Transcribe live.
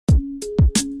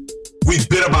We've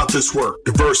been about this work: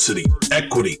 diversity,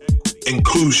 equity,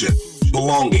 inclusion,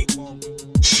 belonging.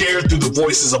 Shared through the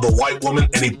voices of a white woman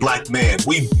and a black man,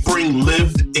 we bring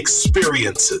lived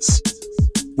experiences.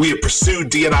 We have pursued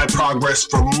D&I progress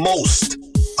for most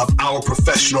of our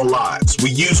professional lives.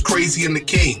 We use Crazy and the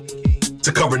King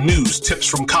to cover news, tips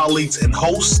from colleagues, and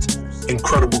host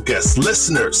incredible guests.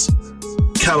 Listeners,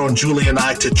 count on Julie and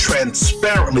I to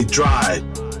transparently drive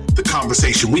the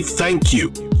conversation. We thank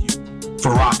you for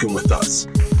rocking with us.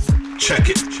 Check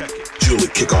it. Julie,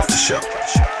 kick off the show.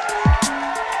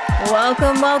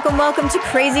 Welcome to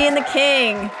Crazy and the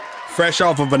King. Fresh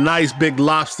off of a nice big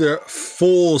lobster,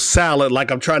 full salad, like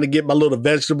I'm trying to get my little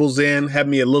vegetables in, have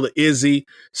me a little Izzy,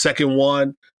 second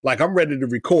one, like I'm ready to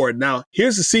record. Now,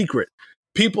 here's the secret.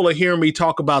 People are hearing me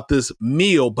talk about this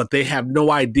meal, but they have no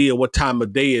idea what time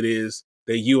of day it is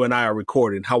that you and I are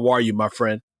recording. How are you, my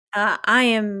friend? I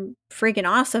am freaking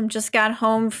awesome. Just got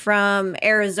home from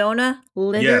Arizona,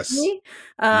 literally.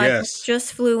 Yes.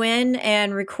 Just flew in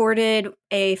and recorded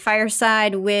a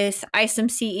fireside with ISOM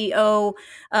CEO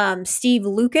Steve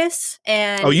Lucas.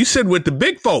 And you said with the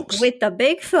big folks. With the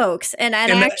big folks, and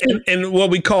what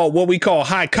we call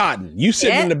high cotton. You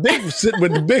sit in sit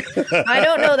with the big. I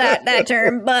don't know that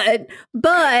term, but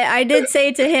I did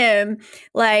say to him,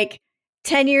 like,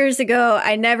 10 years ago,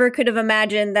 I never could have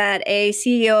imagined that a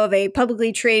CEO of a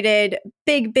publicly traded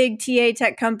big TA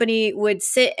tech company would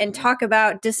sit and talk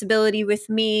about disability with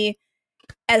me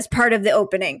as part of the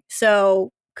opening. So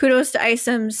kudos to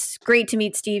ISOMS. Great to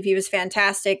meet Steve. He was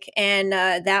fantastic. And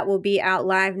that will be out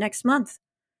live next month.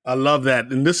 I love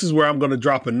that. And this is where I'm going to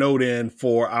drop a note in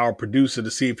for our producer to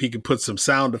see if he can put some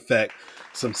sound effect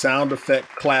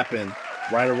clapping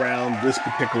right around this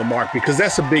particular mark, because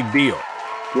that's a big deal.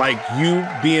 Like you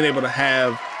being able to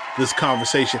have this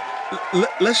conversation.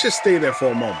 Let's just stay there for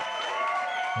a moment.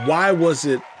 Why was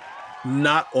it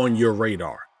not on your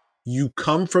radar? You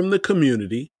come from the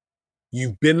community.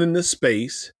 You've been in the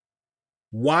space.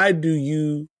 Why did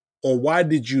you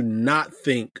not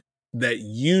think that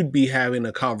you'd be having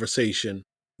a conversation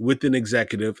with an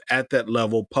executive at that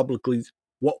level publicly?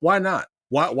 Why not?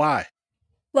 Why?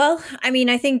 Well, I mean,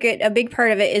 I think a big part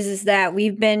of it is that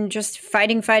we've been just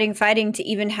fighting to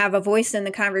even have a voice in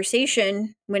the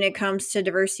conversation when it comes to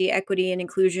diversity, equity, and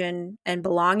inclusion and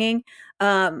belonging.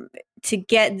 To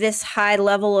get this high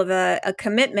level of a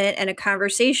commitment and a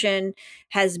conversation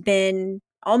has been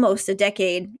almost a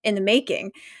decade in the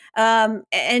making. No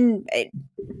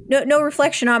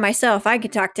reflection on myself. I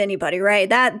could talk to anybody, right?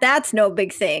 That's no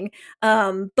big thing.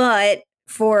 But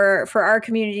for our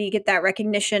community to get that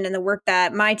recognition and the work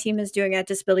that my team is doing at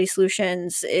Disability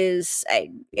Solutions it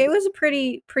was a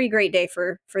pretty great day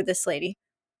for this lady.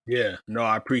 Yeah, no,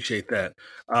 I appreciate that.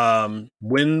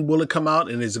 When will it come out?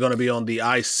 And is it going to be on the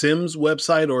iCIMS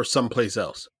website or someplace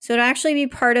else? So it'll actually be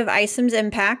part of iCIMS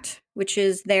Impact, which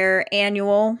is their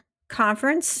annual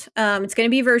conference. It's going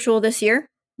to be virtual this year.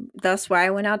 That's why I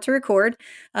went out to record.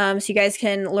 So you guys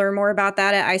can learn more about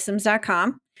that at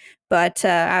icims.com. But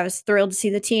I was thrilled to see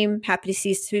the team, happy to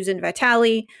see Susan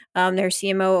Vitale, their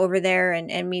CMO over there,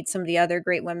 and meet some of the other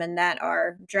great women that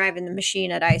are driving the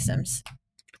machine at ISOMS.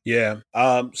 Yeah.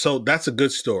 So that's a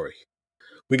good story.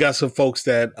 We got some folks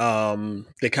that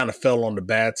they kind of fell on the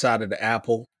bad side of the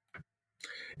apple.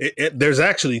 There's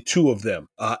actually two of them.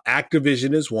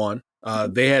 Activision is one.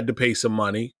 They had to pay some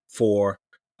money for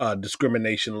a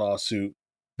discrimination lawsuit.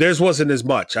 Theirs wasn't as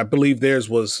much. I believe theirs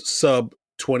was sub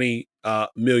 $20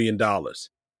 million.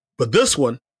 But this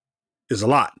one is a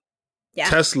lot. Yeah.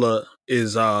 Tesla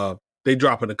is they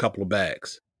dropping a couple of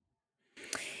bags.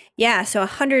 Yeah, so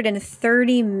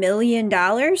 $130 million.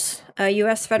 A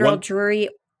U.S. federal jury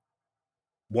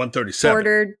 137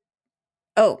 ordered.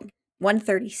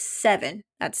 137.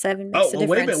 That's 7 makes a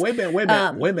difference. Wait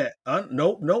a minute.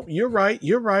 Nope. You're right.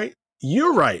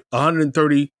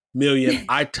 130 million.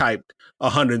 I typed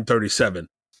 137.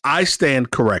 I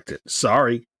stand corrected.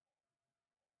 Sorry.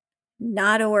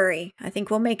 Not a worry. I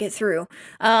think we'll make it through.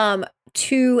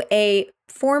 To a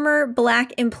former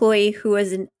Black employee who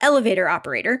was an elevator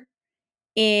operator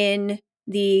in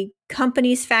the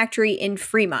company's factory in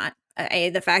Fremont.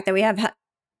 The fact that we have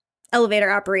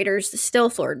elevator operators still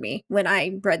floored me when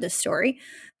I read this story.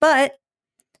 But,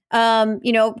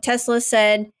 Tesla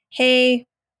said, hey,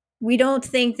 we don't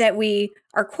think that we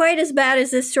are quite as bad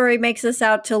as this story makes us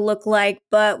out to look like,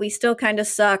 but we still kind of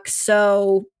suck.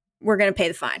 So we're going to pay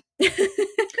the fine.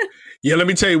 Yeah, let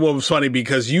me tell you what was funny,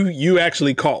 because you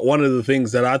actually caught one of the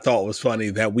things that I thought was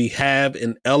funny, that we have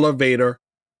an elevator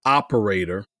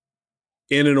operator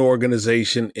in an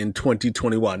organization in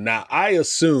 2021. Now, I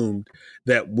assumed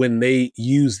that when they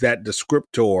used that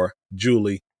descriptor,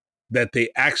 Julie, that they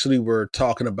actually were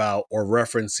talking about or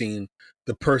referencing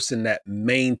the person that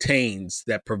maintains,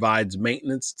 that provides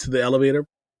maintenance to the elevator.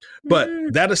 But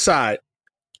that aside,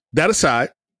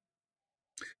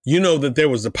 you know that there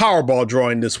was the Powerball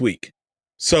drawing this week.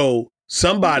 So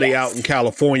somebody out in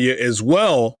California as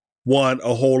well won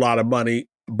a whole lot of money.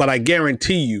 But I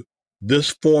guarantee you,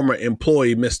 this former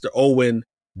employee, Mr. Owen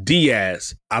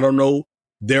Diaz, I don't know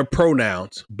their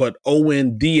pronouns, but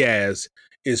Owen Diaz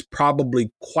is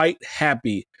probably quite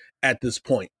happy at this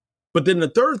point. But then the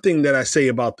third thing that I say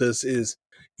about this is,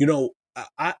 you know,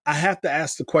 I have to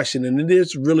ask the question, and it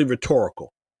is really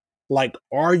rhetorical. Like,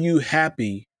 are you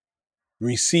happy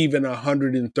receiving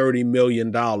 $130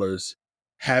 million,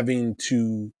 having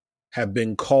to have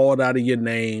been called out of your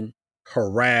name,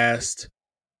 harassed,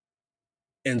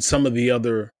 and some of the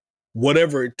other,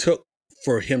 whatever it took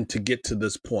for him to get to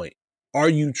this point? Are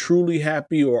you truly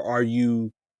happy, or are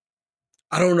you,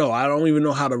 I don't know. I don't even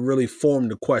know how to really form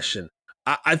the question.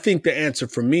 I think the answer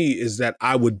for me is that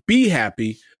I would be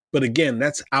happy, but again,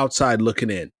 that's outside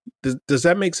looking in. Does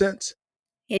that make sense?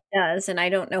 It does, and I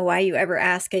don't know why you ever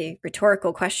ask a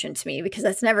rhetorical question to me, because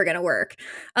that's never going to work.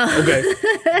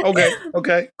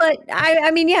 Okay. But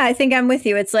I mean, yeah, I think I'm with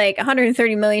you. It's like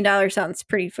 $130 million sounds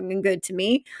pretty fucking good to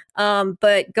me.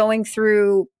 But going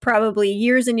through probably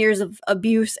years and years of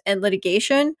abuse and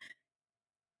litigation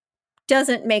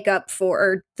doesn't make up for,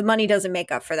 or the money doesn't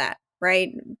make up for that,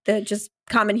 right? The just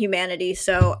common humanity.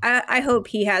 So I hope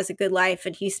he has a good life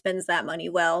and he spends that money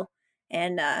well,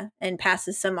 and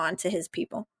passes some on to his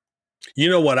people. You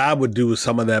know what I would do with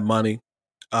some of that money?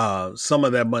 Some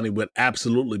of that money would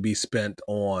absolutely be spent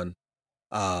on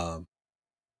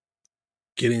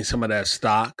getting some of that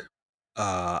stock.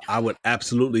 I would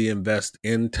absolutely invest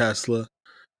in Tesla,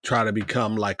 try to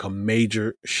become like a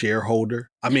major shareholder.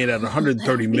 I mean, at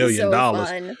 $130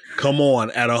 million, come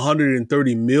on, at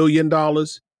 $130 million,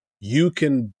 you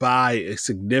can buy a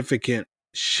significant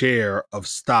share of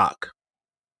stock.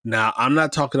 Now, I'm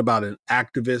not talking about an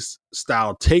activist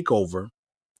style takeover,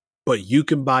 but you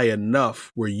can buy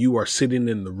enough where you are sitting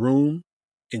in the room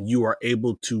and you are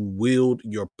able to wield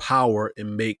your power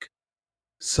and make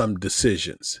some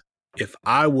decisions. If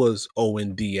I was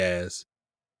Owen Diaz,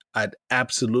 I'd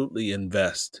absolutely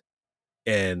invest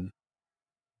and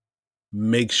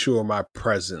make sure my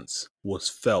presence was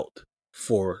felt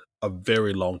for a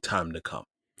very long time to come.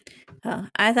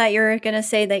 I thought you were going to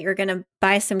say that you're going to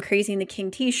buy some Crazy the King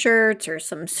t-shirts or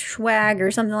some swag or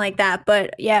something like that.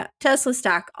 But yeah, Tesla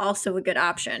stock, also a good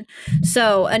option.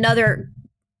 So another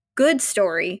good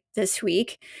story this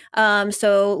week.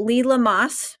 So Lila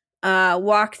Moss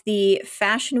walked the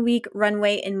Fashion Week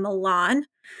runway in Milan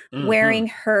wearing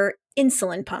her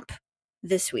insulin pump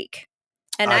this week.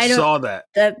 And I saw that.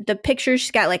 The picture,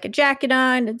 she's got like a jacket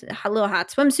on, a little hot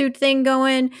swimsuit thing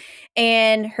going,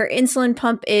 and her insulin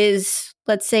pump is,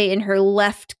 let's say, in her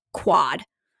left quad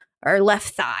or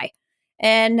left thigh.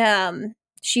 And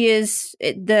she is,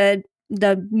 the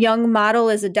young model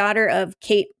is a daughter of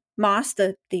Kate Moss,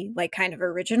 the like kind of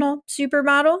original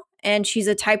supermodel, and she's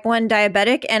a type 1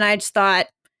 diabetic. And I just thought,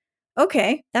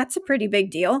 okay, that's a pretty big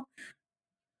deal.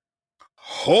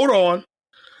 Hold on.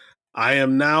 I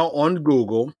am now on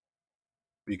Google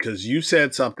because you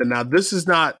said something. Now, this is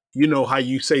not, you know how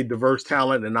you say diverse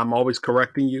talent and I'm always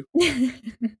correcting you.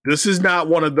 This is not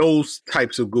one of those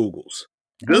types of Googles.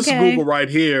 This Google right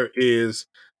here is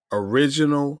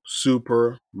original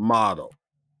supermodel.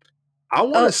 I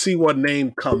want to see what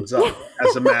name comes up.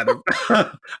 As a matter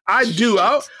of I do.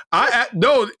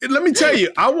 No, let me tell you,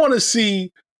 I want to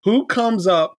see who comes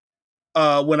up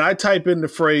when I type in the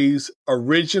phrase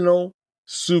original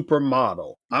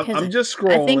supermodel. I'm just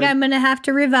scrolling. I think I'm going to have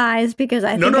to revise because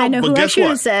I think I know who I should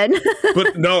have said.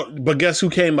 But guess who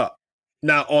came up?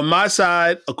 Now, on my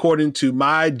side, according to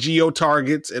my geo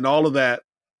targets and all of that,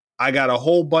 I got a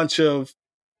whole bunch of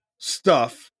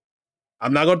stuff.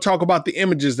 I'm not going to talk about the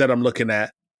images that I'm looking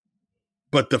at,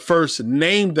 but the first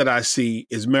name that I see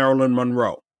is Marilyn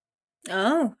Monroe.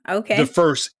 Oh, okay. The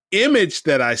first image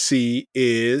that I see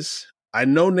is, I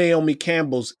know Naomi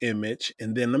Campbell's image,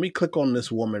 and then let me click on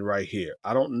this woman right here.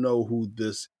 I don't know who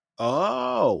this,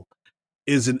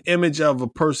 is an image of a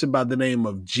person by the name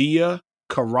of Gia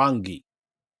Karangi.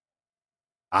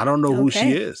 I don't know who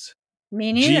she is.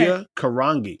 Me neither. Gia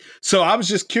Karangi. So I was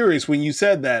just curious when you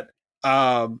said that,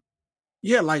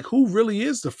 like who really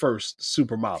is the first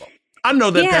supermodel? I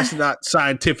know that that's not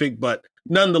scientific, but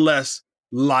nonetheless,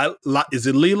 is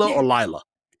it Lila or Lila?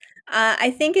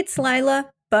 I think it's Lila,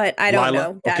 but I don't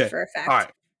know that for a fact. All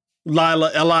right.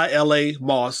 Lila, Lila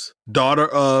Moss, daughter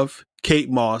of Kate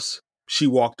Moss. she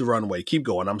walked the runway. Keep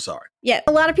going. I'm sorry. Yeah,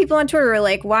 a lot of people on Twitter are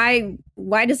like, why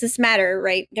does this matter,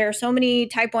 right? There are so many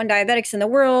type 1 diabetics in the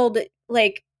world.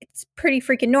 Like, it's pretty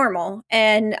freaking normal.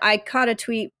 And I caught a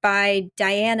tweet by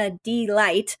Diana D.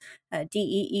 Light,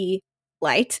 D-E-E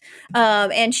Light.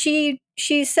 And she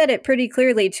said it pretty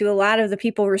clearly to a lot of the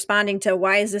people responding to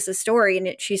why is this a story?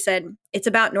 And she said, it's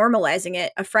about normalizing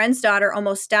it. A friend's daughter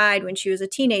almost died when she was a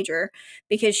teenager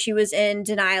because she was in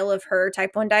denial of her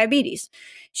type 1 diabetes.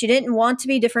 She didn't want to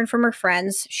be different from her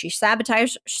friends. She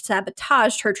sabotaged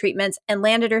her treatments and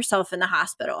landed herself in the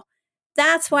hospital.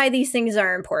 That's why these things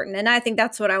are important. And I think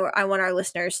that's what I want our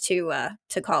listeners to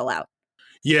call out.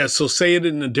 Yeah, so say it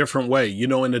in a different way. You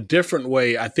know, in a different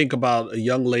way, I think about a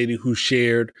young lady who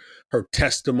shared her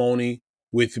testimony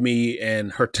with me,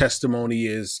 and her testimony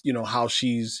is, you know, how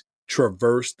she's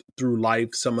traversed through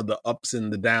life, some of the ups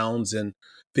and the downs and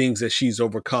things that she's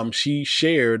overcome. She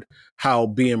shared how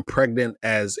being pregnant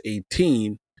as a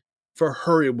teen, for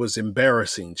her, it was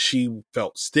embarrassing. She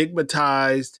felt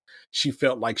stigmatized. She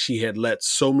felt like she had let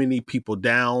so many people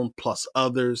down, plus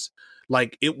others.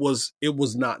 Like it was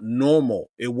not normal.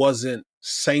 It wasn't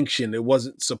sanctioned. It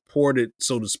wasn't supported,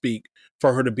 so to speak,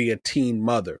 for her to be a teen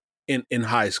mother in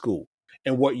high school.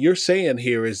 And what you're saying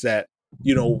here is that,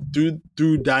 you know,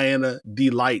 through Diana D.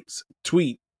 Light's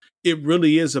tweet, it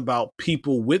really is about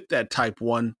people with that type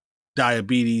 1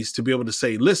 diabetes to be able to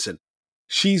say, listen,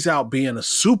 she's out being a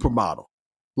supermodel.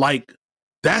 Like,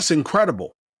 that's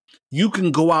incredible. You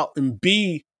can go out and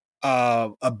be a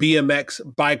BMX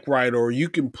bike rider, or you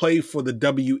can play for the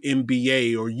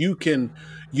WNBA, or you can,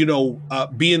 you know,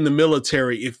 be in the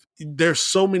military. If there's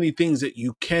so many things that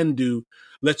you can do,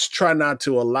 let's try not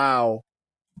to allow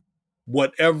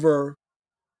whatever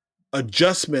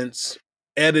adjustments,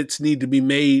 edits need to be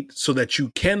made so that you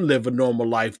can live a normal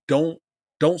life. Don't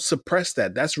suppress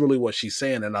that. That's really what she's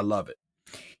saying, and I love it.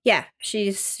 Yeah,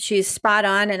 she's spot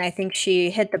on, and I think she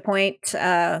hit the point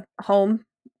home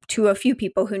to a few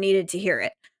people who needed to hear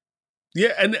it.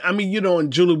 Yeah, and I mean, you know,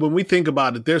 and Julie, when we think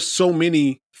about it, there's so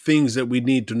many things that we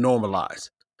need to normalize.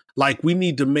 Like, we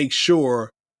need to make sure,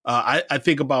 I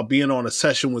think about being on a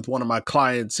session with one of my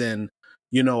clients, and,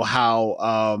 you know,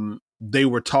 how they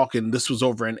were talking, this was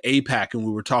over in APAC, and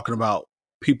we were talking about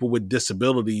people with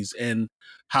disabilities, and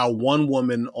how one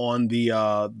woman on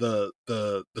the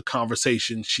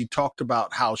conversation, she talked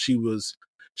about how she was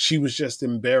just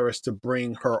embarrassed to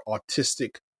bring her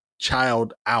autistic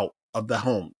child out of the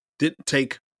home. Didn't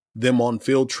take them on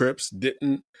field trips,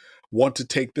 didn't want to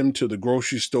take them to the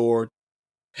grocery store,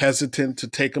 hesitant to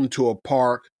take them to a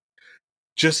park,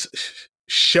 just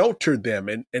sheltered them.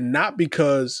 And not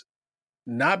because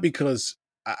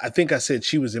I think I said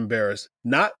she was embarrassed,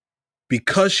 not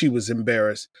because she was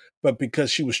embarrassed, but because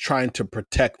she was trying to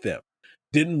protect them.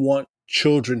 Didn't want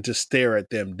children to stare at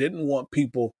them, didn't want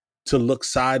people to look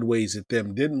sideways at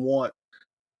them, didn't want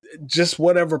just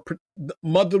whatever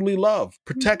motherly love,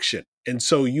 protection. And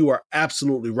so you are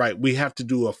absolutely right. We have to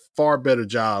do a far better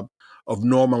job of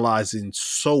normalizing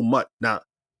so much. Now,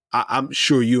 I'm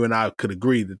sure you and I could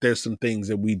agree that there's some things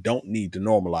that we don't need to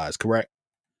normalize, correct?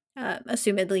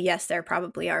 Assumedly, yes, there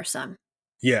probably are some.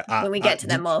 Yeah. When we get to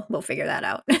them, we'll figure that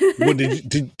out. Well,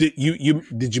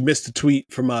 did you miss the tweet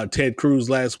from Ted Cruz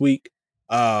last week?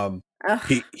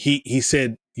 He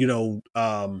said, you know,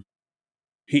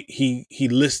 he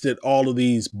listed all of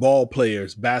these ball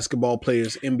players, basketball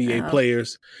players, NBA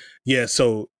players. Yeah.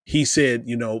 So he said,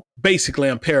 you know, basically,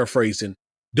 I'm paraphrasing,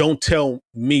 don't tell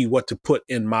me what to put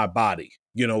in my body.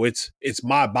 You know, it's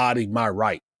my body, my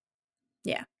right.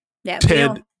 Yeah. Yeah.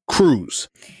 Ted Cruz.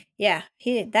 Yeah.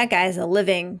 That guy's a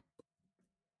living.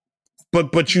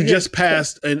 But you just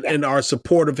passed and are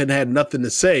supportive and had nothing to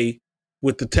say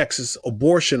with the Texas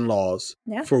abortion laws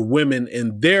for women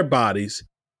in their bodies.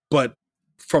 But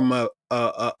from a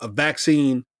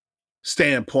vaccine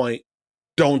standpoint,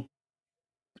 there's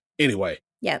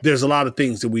a lot of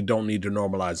things that we don't need to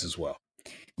normalize as well.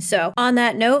 So on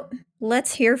that note,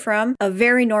 let's hear from a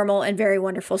very normal and very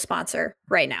wonderful sponsor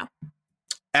right now.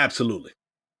 Absolutely.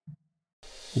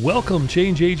 Welcome,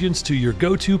 change agents, to your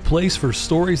go-to place for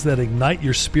stories that ignite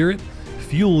your spirit,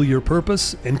 fuel your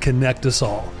purpose, and connect us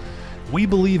all. We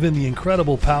believe in the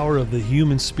incredible power of the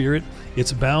human spirit,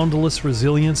 its boundless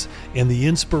resilience, and the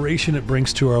inspiration it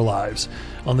brings to our lives.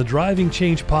 On the Driving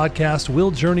Change podcast,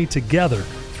 we'll journey together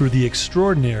through the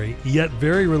extraordinary yet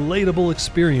very relatable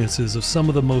experiences of some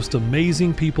of the most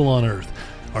amazing people on earth.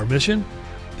 Our mission?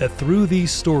 That through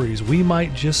these stories, we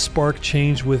might just spark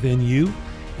change within you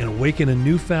and awaken a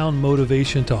newfound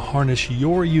motivation to harness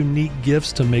your unique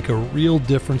gifts to make a real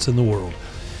difference in the world.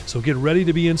 So get ready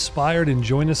to be inspired and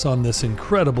join us on this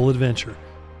incredible adventure.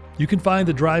 You can find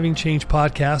the Driving Change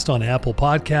podcast on Apple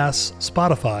Podcasts,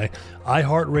 Spotify,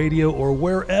 iHeartRadio, or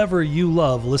wherever you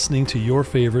love listening to your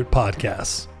favorite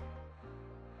podcasts.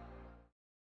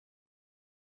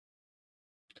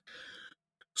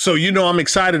 So, I'm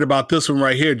excited about this one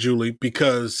right here, Julie,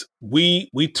 because we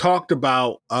talked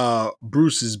about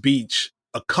Bruce's Beach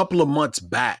a couple of months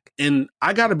back. And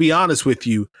I got to be honest with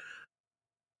you,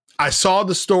 I saw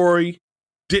the story,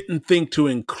 didn't think to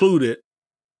include it,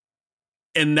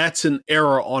 and that's an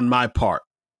error on my part.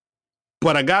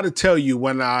 But I got to tell you,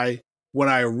 when I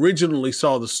originally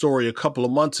saw the story a couple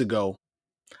of months ago,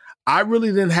 I really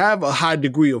didn't have a high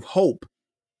degree of hope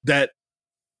that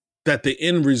the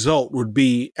end result would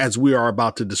be as we are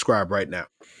about to describe right now.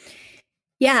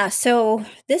 Yeah, so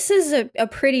this is a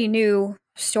pretty new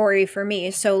story for me.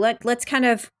 So let's kind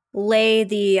of lay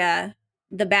the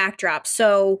backdrop.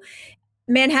 So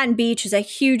Manhattan Beach is a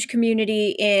huge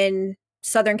community in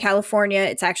Southern California.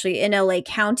 It's actually in LA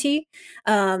County.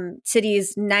 City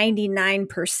is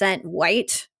 99%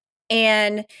 white.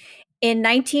 And in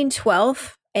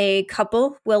 1912, a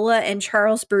couple, Willa and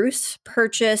Charles Bruce,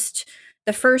 purchased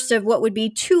the first of what would be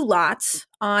 2 lots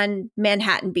on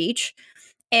Manhattan Beach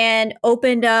and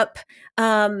opened up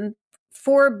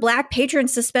for Black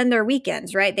patrons to spend their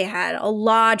weekends, right? They had a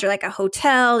lodge or like a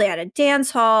hotel, they had a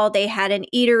dance hall, they had an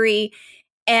eatery,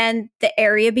 and the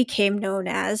area became known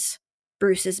as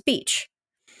Bruce's Beach.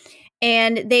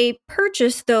 And they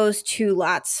purchased those 2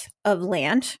 lots of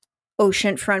land,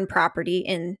 oceanfront property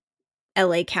in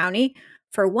LA County,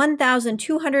 for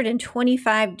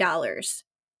 $1,225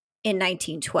 in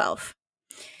 1912.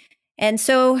 And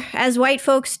so, as white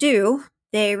folks do,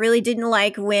 they really didn't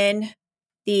like when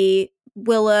the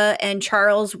Willa and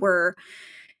Charles were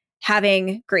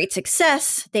having great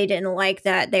success. They didn't like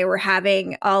that they were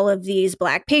having all of these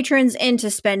Black patrons in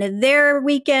to spend their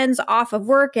weekends off of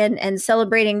work and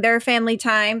celebrating their family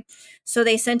time. So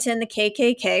they sent in the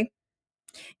KKK,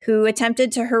 who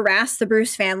attempted to harass the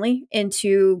Bruce family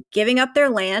into giving up their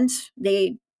land.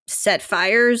 They set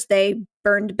fires, they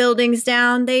burned buildings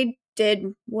down, they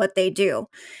did what they do.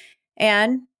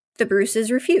 And the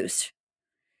Bruces refused.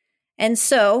 And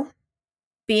so,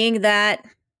 being that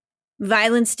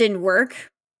violence didn't work,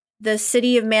 the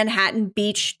city of Manhattan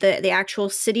Beach, the actual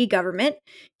city government,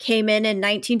 came in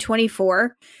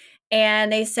 1924,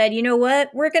 and they said, you know what,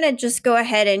 we're going to just go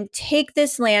ahead and take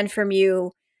this land from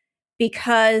you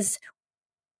because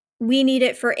we need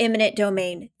it for eminent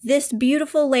domain. This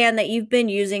beautiful land that you've been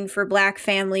using for Black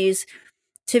families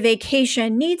to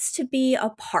vacation needs to be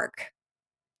a park.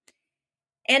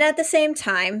 And at the same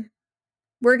time,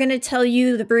 we're going to tell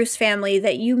you, the Bruce family,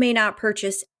 that you may not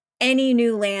purchase any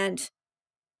new land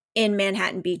in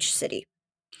Manhattan Beach City.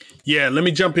 Yeah, let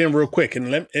me jump in real quick.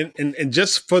 And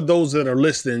just for those that are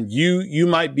listening, you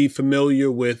might be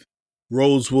familiar with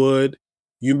Rosewood.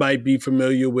 You might be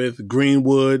familiar with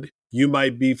Greenwood. You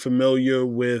might be familiar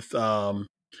with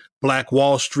Black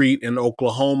Wall Street in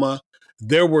Oklahoma.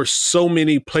 There were so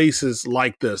many places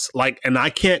like this, and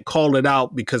I can't call it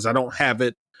out because I don't have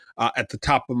it at the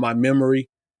top of my memory.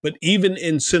 But even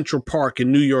in Central Park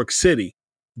in New York City,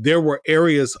 there were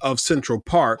areas of Central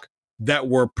Park that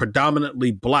were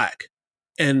predominantly Black.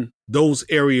 And those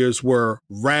areas were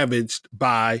ravaged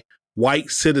by white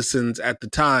citizens at the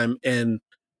time and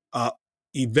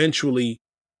eventually,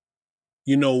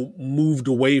 moved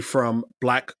away from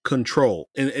Black control.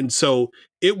 And so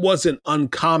it wasn't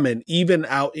uncommon, even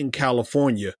out in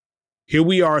California. Here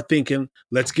we are thinking,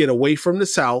 let's get away from the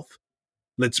South.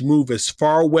 Let's move as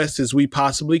far west as we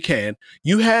possibly can.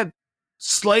 You had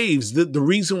slaves. The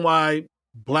reason why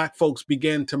Black folks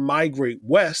began to migrate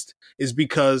west is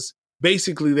because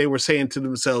basically they were saying to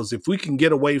themselves, if we can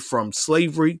get away from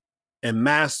slavery and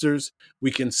masters,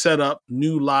 we can set up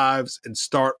new lives and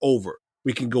start over.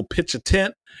 We can go pitch a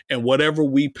tent, and whatever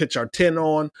we pitch our tent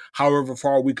on, however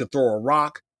far we could throw a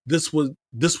rock, this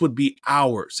would be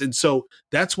ours. And so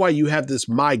that's why you have this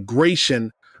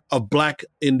migration of Black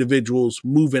individuals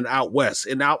moving out west.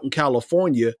 And out in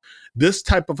California, this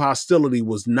type of hostility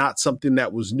was not something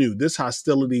that was new. This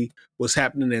hostility was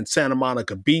happening in Santa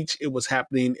Monica Beach. It was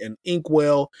happening in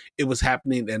Inkwell. It was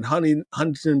happening in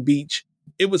Huntington Beach.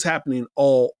 It was happening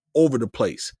all over the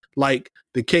place. Like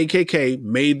the KKK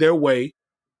made their way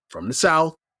from the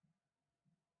South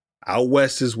out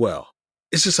west as well.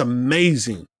 It's just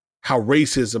amazing how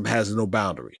racism has no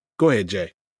boundary. Go ahead,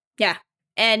 Jay. Yeah.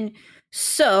 And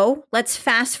so let's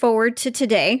fast forward to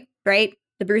today, right?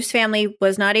 The Bruce family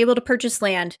was not able to purchase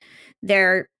land.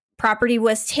 Their property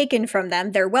was taken from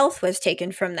them. Their wealth was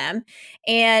taken from them.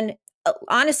 And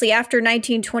honestly, after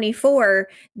 1924,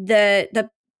 the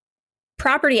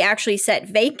property actually sat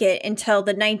vacant until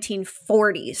the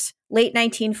 1940s, late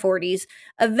 1940s.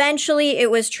 Eventually, it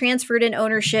was transferred in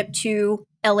ownership to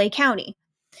LA County.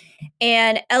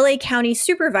 And LA County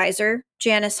Supervisor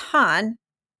Janice Hahn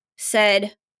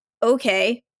said,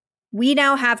 okay, we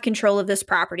now have control of this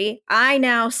property. I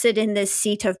now sit in this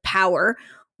seat of power.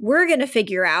 We're going to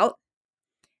figure out,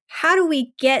 how do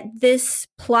we get this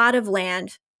plot of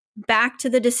land back to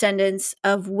the descendants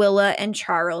of Willa and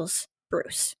Charles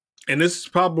Bruce? And this is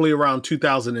probably around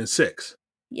 2006.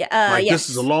 Yeah, yes. Yes. This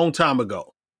is a long time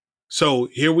ago. So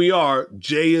here we are.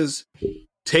 Jay is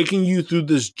taking you through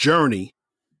this journey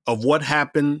of what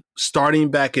happened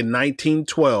starting back in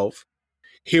 1912.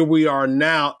 Here we are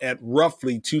now at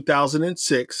roughly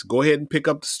 2006. Go ahead and pick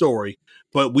up the story.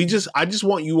 But I just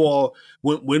want you all,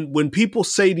 when people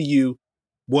say to you,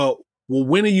 well,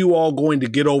 when are you all going to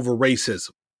get over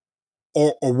racism?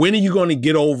 Or when are you going to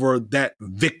get over that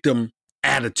victim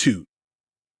attitude?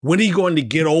 When are you going to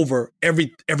get over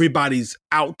everybody's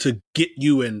out to get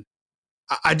you? And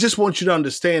I just want you to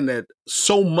understand that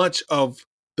so much of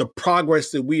the progress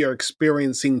that we are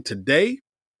experiencing today,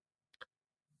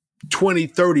 20,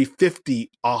 30,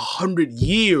 50, 100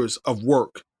 years of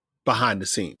work behind the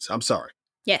scenes. I'm sorry.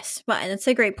 Yes. Well, and that's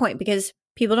a great point, because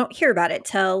people don't hear about it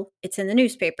till it's in the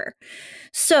newspaper.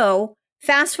 So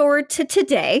fast forward to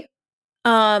today.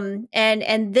 And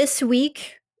this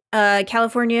week,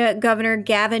 California Governor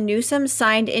Gavin Newsom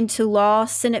signed into law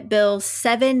Senate Bill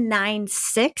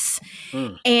 796,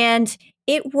 and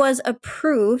it was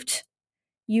approved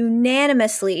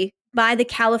unanimously by the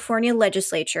California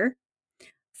legislature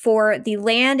for the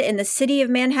land in the city of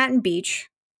Manhattan Beach,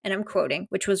 and I'm quoting,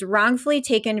 which was wrongfully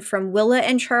taken from Willa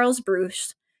and Charles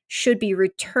Bruce, should be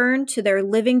returned to their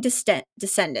living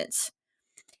descendants.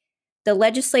 The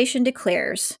legislation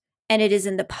declares, and it is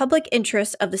in the public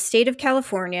interest of the state of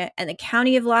California and the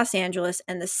county of Los Angeles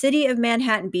and the city of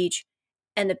Manhattan Beach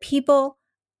and the people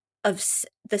of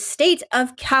the state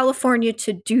of California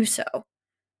to do so.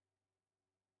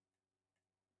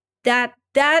 That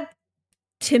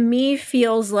to me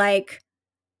feels like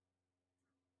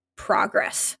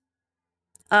progress.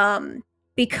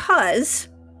 Because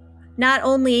not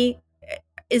only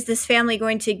is this family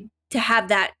going to have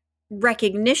that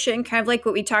recognition, kind of like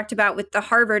what we talked about with the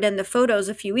Harvard and the photos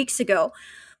a few weeks ago,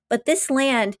 but this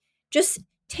land, just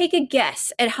take a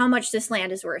guess at how much this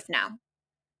land is worth now.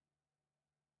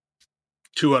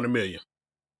 200 million.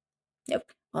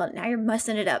 Nope. Well, now you're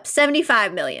messing it up.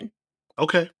 75 million.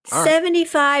 Okay. All right.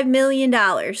 $75 million.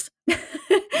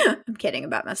 I'm kidding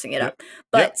about messing it up.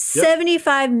 But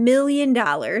 $75 million,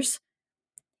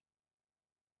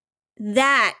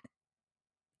 that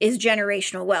is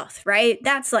generational wealth, right?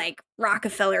 That's like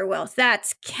Rockefeller wealth.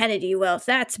 That's Kennedy wealth.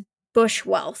 That's Bush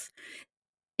wealth,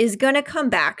 is going to come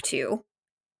back to.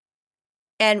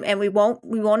 And we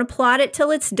won't applaud it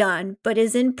till it's done, but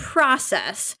is in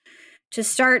process to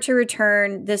start to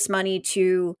return this money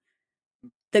to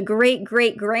the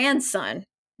great-great-grandson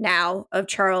now of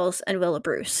Charles and Willa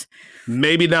Bruce.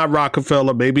 Maybe not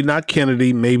Rockefeller, maybe not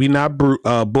Kennedy, maybe not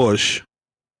Bush,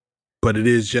 but it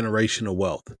is generational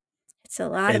wealth. It's a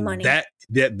lot of money.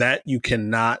 That you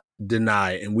cannot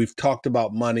deny. And we've talked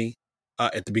about money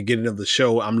at the beginning of the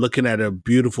show. I'm looking at a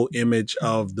beautiful image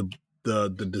of the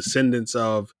descendants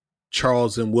of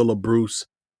Charles and Willa Bruce.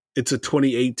 It's a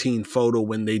 2018 photo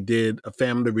when they did a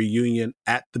family reunion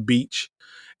at the beach.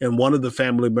 And one of the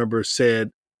family members said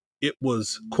it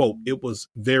was, quote, it was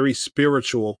very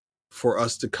spiritual for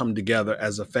us to come together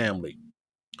as a family.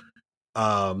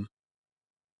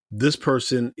 This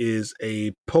person is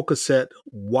a Pocasset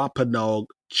Wampanoag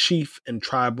chief and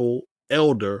tribal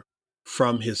elder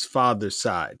from his father's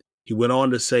side. He went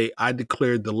on to say, I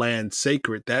declared the land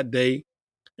sacred that day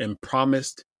and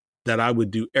promised that I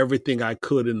would do everything I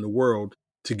could in the world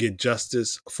to get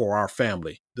justice for our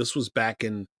family. This was back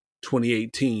in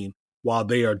 2018, while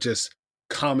they are just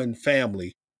common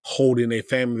family holding a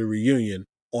family reunion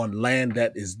on land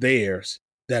that is theirs,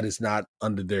 that is not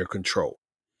under their control.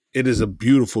 It is a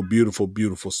beautiful, beautiful,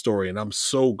 beautiful story. And I'm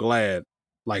so glad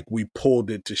like we pulled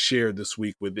it to share this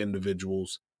week with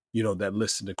individuals, that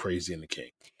listen to Crazy and the King.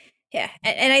 Yeah.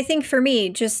 And I think for me,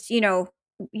 just, you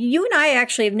and I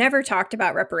actually have never talked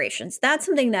about reparations. That's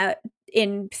something that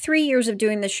in 3 years of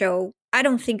doing the show, I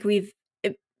don't think we've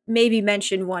maybe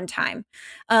mentioned one time.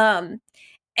 And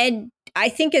I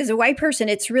think as a white person,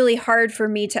 it's really hard for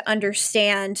me to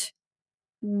understand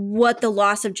what the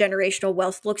loss of generational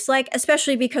wealth looks like,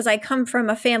 especially because I come from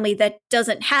a family that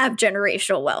doesn't have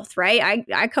generational wealth, right?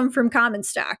 I come from common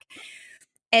stock.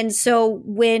 And so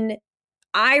when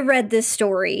I read this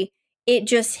story, it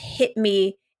just hit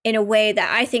me in a way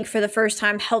that I think for the first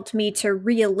time helped me to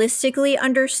realistically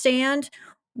understand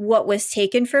what was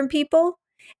taken from people,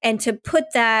 and to put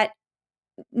that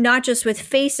not just with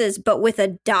faces, but with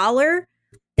a dollar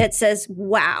that says,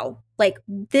 wow, like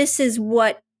this is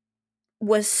what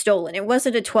was stolen. It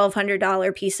wasn't a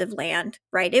 $1,200 piece of land,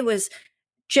 right? It was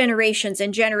generations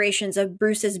and generations of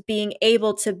Bruce's being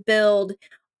able to build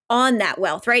on that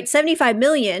wealth, right? 75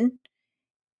 million.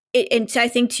 And I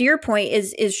think to your point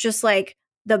is just like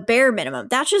the bare minimum.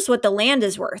 That's just what the land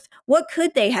is worth. What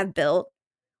could they have built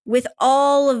with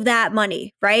all of that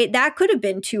money, right? That could have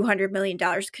been $200 million.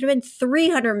 It could have been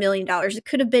 $300 million. It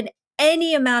could have been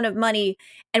any amount of money.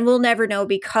 And we'll never know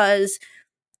because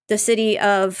the city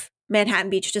of Manhattan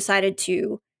Beach decided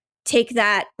to take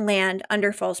that land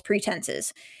under false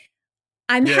pretenses.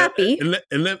 I'm happy.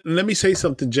 And let me say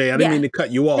something, Jay. I didn't mean to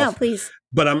cut you off. No, please.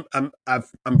 But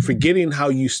I'm forgetting how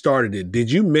you started it. Did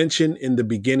you mention in the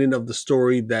beginning of the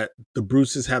story that the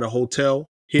Bruces had a hotel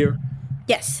here?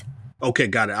 Yes. Okay,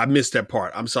 got it. I missed that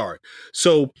part. I'm sorry.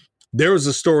 So there was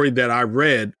a story that I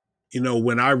read,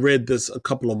 when I read this a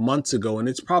couple of months ago, and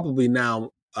it's probably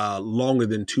now longer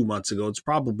than 2 months ago. It's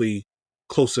probably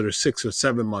closer to 6 or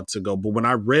 7 months ago. But when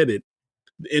I read it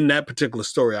in that particular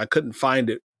story, I couldn't find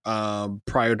it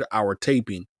prior to our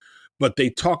taping. But they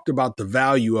talked about the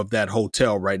value of that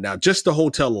hotel right now, just the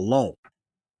hotel alone,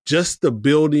 just the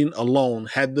building alone.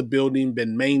 Had the building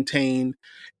been maintained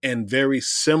and very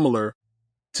similar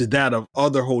to that of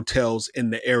other hotels in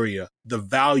the area, the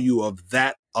value of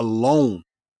that alone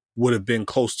would have been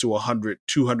close to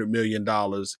 $200 million,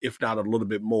 if not a little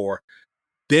bit more.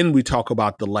 Then we talk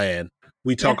about the land.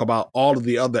 We talk about all of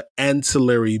the other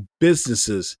ancillary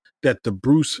businesses that the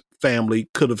Bruce family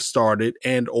could have started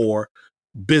and or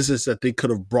business that they could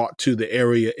have brought to the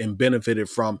area and benefited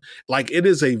from. Like, it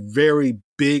is a very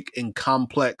big and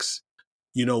complex,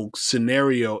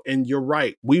 scenario. And you're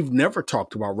right. We've never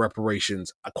talked about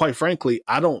reparations. Quite frankly,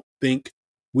 I don't think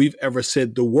we've ever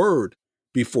said the word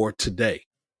before today.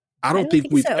 I don't think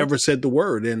we've ever said the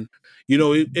word. And,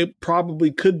 it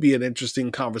probably could be an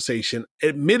interesting conversation.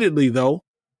 Admittedly, though,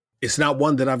 it's not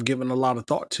one that I've given a lot of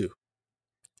thought to.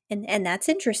 And that's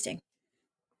interesting.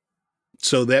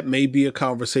 So that may be a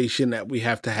conversation that we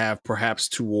have to have perhaps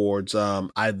towards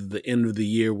either the end of the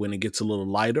year when it gets a little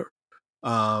lighter.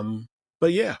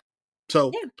 But yeah.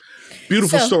 So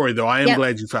beautiful story, though. I am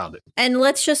glad you found it. And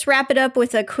let's just wrap it up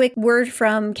with a quick word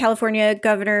from California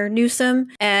Governor Newsom,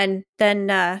 and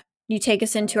then you take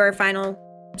us into our final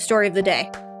story of the day.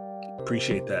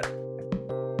 Appreciate that.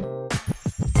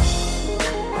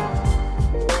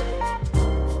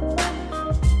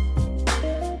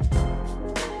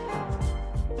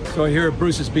 So here at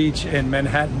Bruce's Beach in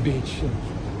Manhattan Beach,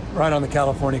 right on the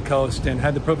California coast, and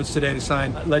had the privilege today to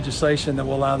sign legislation that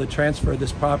will allow the transfer of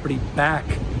this property back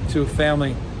to a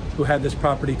family who had this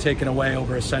property taken away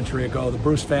over a century ago. The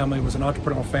Bruce family was an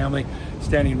entrepreneurial family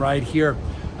standing right here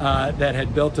that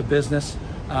had built a business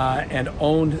and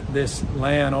owned this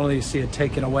land, only to see it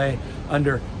taken away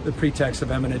under the pretext of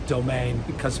eminent domain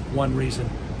because of one reason,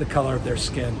 the color of their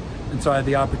skin. And so I had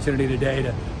the opportunity today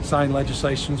to sign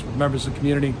legislations with members of the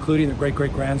community, including the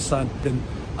great-great-grandson and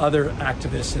other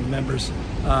activists and members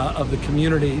of the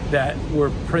community that were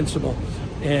principal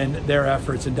in their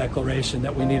efforts and declaration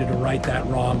that we needed to right that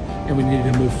wrong and we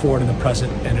needed to move forward in the present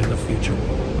and in the future.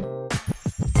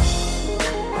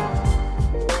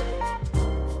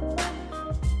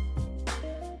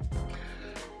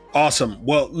 Awesome.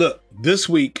 Well, look, this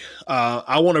week,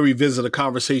 I want to revisit a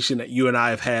conversation that you and I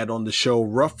have had on the show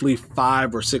roughly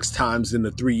 5 or 6 times in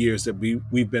the 3 years that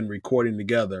we've been recording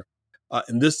together.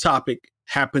 And this topic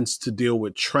happens to deal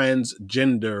with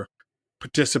transgender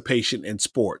participation in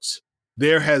sports.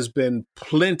 There has been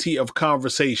plenty of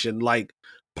conversation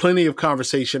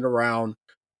around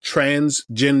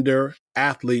transgender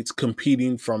athletes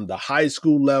competing from the high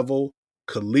school level,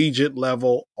 collegiate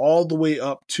level, all the way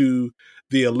up to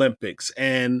the Olympics.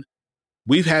 And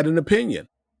we've had an opinion.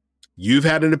 You've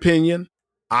had an opinion.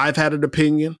 I've had an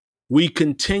opinion. We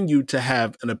continue to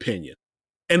have an opinion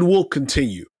and we'll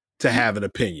continue to have an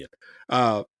opinion.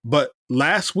 But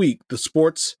last week, the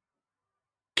Sports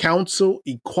Council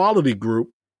Equality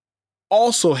Group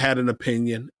also had an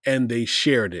opinion and they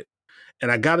shared it. And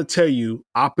I got to tell you,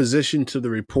 opposition to the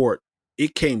report,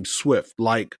 it came swift.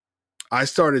 Like, I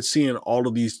started seeing all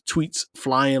of these tweets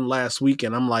flying last week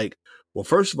and I'm like, well,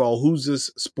 first of all, who's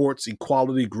this Sports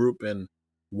Equality Group and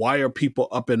why are people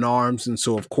up in arms? And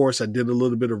so, of course, I did a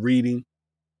little bit of reading.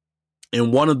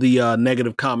 And one of the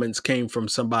negative comments came from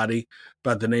somebody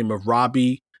by the name of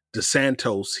Robbie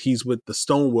DeSantos. He's with the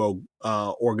Stonewall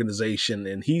organization.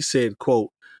 And he said, quote,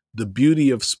 "The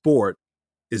beauty of sport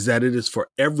is that it is for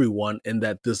everyone, and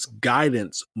that this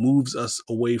guidance moves us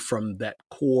away from that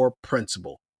core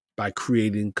principle by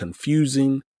creating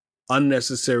confusing,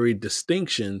 unnecessary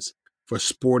distinctions for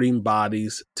sporting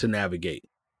bodies to navigate.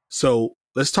 So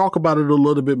let's talk about it a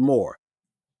little bit more.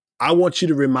 I want you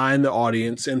to remind the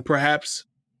audience and perhaps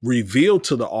reveal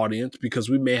to the audience, because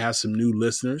we may have some new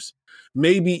listeners,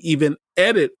 maybe even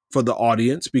edit for the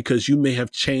audience because you may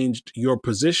have changed your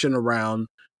position around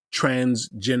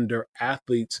transgender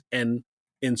athletes and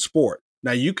in sport.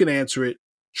 Now you can answer it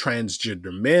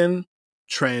transgender men,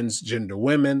 transgender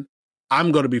women.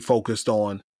 I'm going to be focused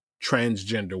on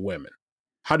transgender women.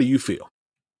 How do you feel?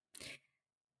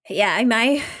 Yeah,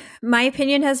 my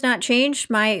opinion has not changed.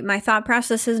 My thought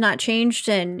process has not changed.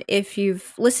 And if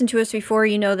you've listened to us before,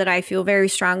 you know that I feel very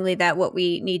strongly that what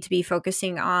we need to be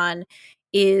focusing on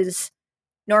is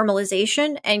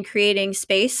normalization and creating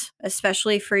space,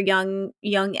 especially for young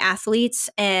athletes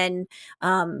and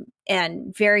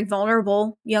very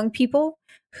vulnerable young people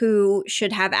who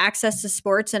should have access to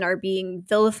sports and are being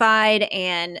vilified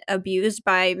and abused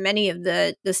by many of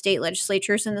the state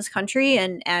legislatures in this country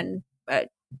and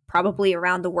probably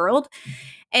around the world.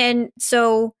 And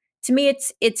so to me,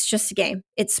 it's just a game.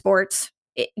 It's sports.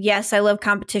 Yes, I love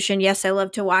competition. Yes, I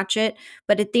love to watch it.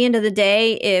 But at the end of the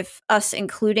day, if us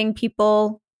including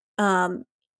people,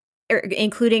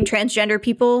 including transgender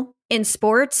people in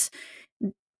sports,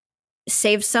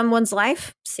 saves someone's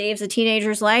life, saves a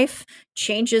teenager's life,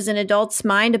 changes an adult's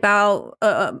mind about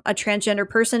a transgender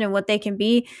person and what they can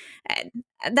be,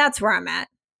 that's where I'm at.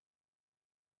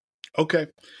 Okay.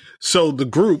 So the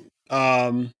group,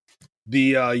 the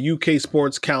UK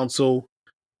Sports Council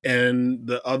and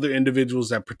the other individuals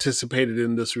that participated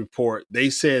in this report, they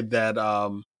said that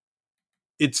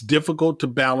it's difficult to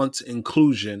balance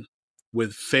inclusion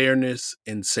with fairness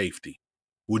and safety.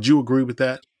 Would you agree with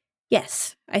that?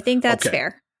 Yes, I think that's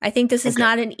fair. I think this is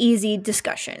not an easy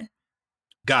discussion.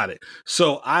 Got it.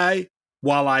 So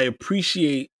while I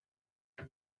appreciate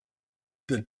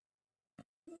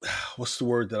what's the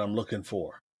word that I'm looking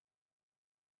for?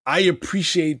 I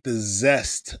appreciate the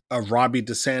zest of Robbie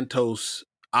DeSantos'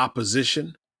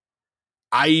 opposition.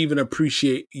 I even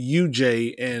appreciate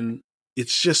UJ, and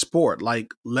it's just sport.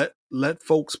 Like let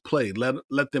folks play.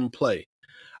 Let them play.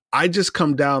 I just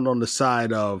come down on the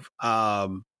side of,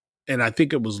 and I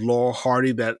think it was Laurel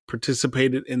Hardy that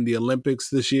participated in the Olympics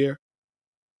this year.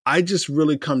 I just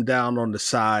really come down on the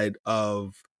side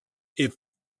of if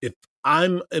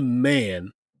I'm a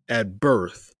man at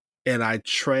birth and I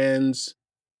trans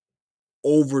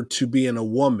over to being a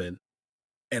woman,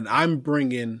 and I'm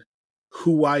bringing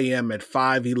who I am at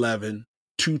 5'11",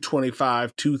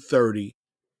 225, 230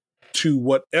 to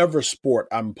whatever sport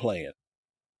I'm playing,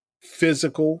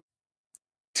 physical,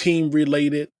 team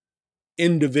related,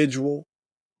 individual.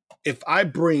 If I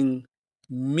bring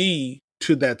me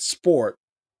to that sport,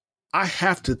 I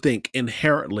have to think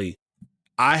inherently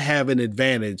I have an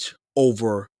advantage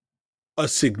over a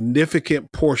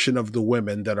significant portion of the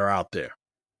women that are out there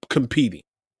competing.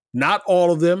 Not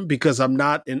all of them, because I'm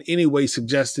not in any way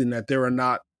suggesting that there are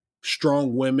not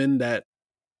strong women that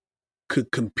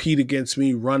could compete against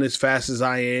me, run as fast as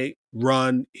I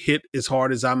run, hit as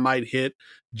hard as I might hit,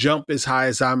 jump as high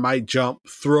as I might jump,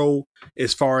 throw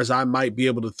as far as I might be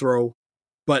able to throw.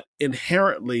 But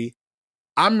inherently,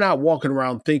 I'm not walking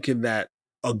around thinking that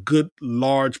a good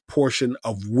large portion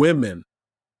of women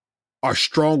are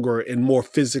stronger and more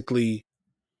physically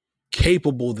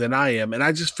capable than I am. And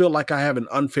I just feel like I have an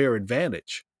unfair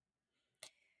advantage.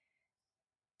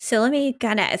 So let me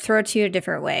kind of throw it to you a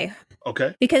different way.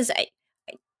 Okay. Because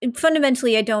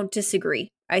fundamentally, I don't disagree.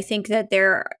 I think that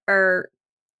there are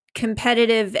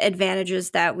competitive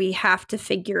advantages that we have to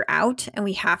figure out and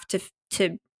we have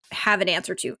to have an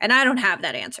answer to. And I don't have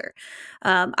that answer.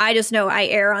 I just know I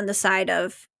err on the side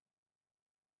of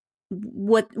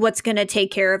what's going to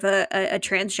take care of a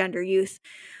transgender youth.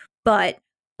 But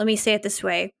let me say it this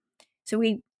way. So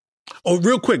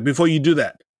real quick before you do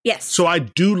that. Yes. So I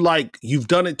do like, you've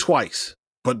done it twice,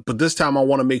 but this time I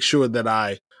want to make sure that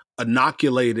I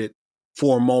inoculate it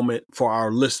for a moment for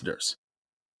our listeners.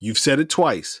 You've said it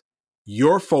twice.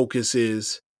 Your focus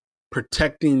is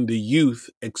protecting the youth,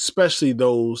 especially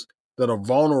those that are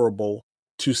vulnerable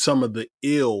to some of the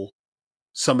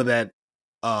some of that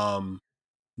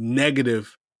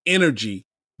negative energy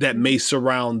that may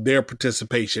surround their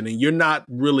participation. And you're not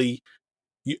really,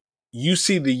 you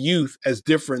see the youth as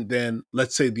different than,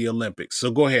 let's say, the Olympics. So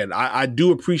go ahead. I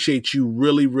do appreciate you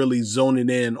really, really zoning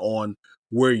in on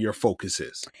where your focus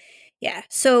is. Yeah.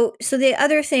 So the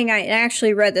other thing, I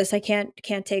actually read this, I can't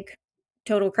take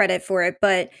total credit for it,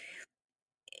 but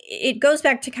it goes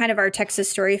back to kind of our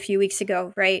Texas story a few weeks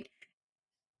ago, right?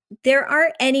 There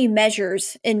aren't any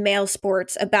measures in male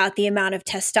sports about the amount of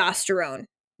testosterone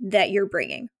that you're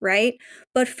bringing, right?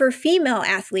 But for female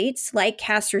athletes like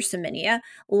Caster Semenya,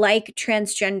 like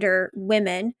transgender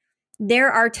women, there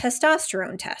are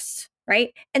testosterone tests,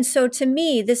 right? And so to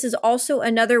me, this is also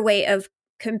another way of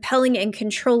compelling and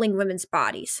controlling women's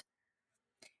bodies,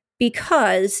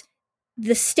 because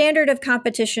the standard of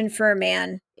competition for a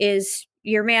man is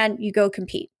you're man, you go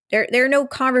compete. There are no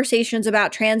conversations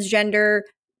about transgender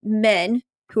men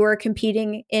who are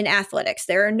competing in athletics.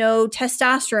 There are no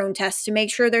testosterone tests to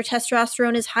make sure their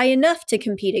testosterone is high enough to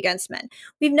compete against men.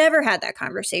 We've never had that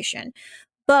conversation.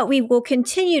 But we will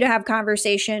continue to have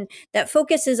conversation that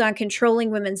focuses on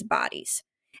controlling women's bodies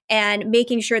and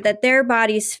making sure that their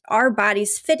bodies, our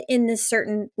bodies, fit in this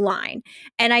certain line.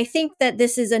 And I think that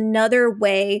this is another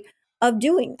way of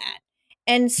doing that.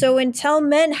 And so until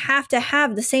men have to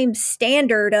have the same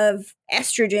standard of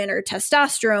estrogen or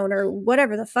testosterone or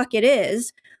whatever the fuck it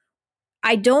is,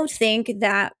 I don't think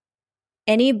that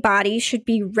any body should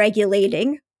be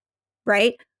regulating,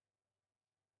 right,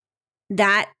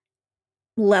 that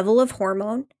level of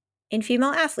hormone in female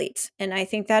athletes. And I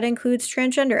think that includes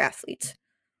transgender athletes.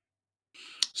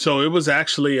 So it was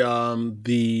actually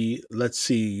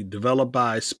developed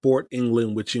by Sport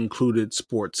England, which included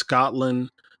Sport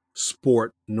Scotland,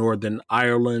 Sport Northern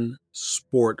Ireland,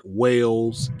 Sport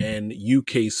Wales, and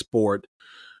UK Sport,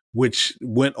 which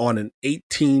went on an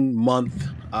 18-month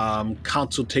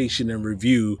consultation and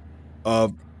review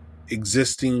of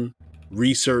existing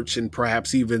research and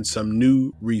perhaps even some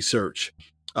new research.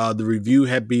 The review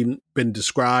had been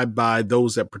described by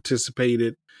those that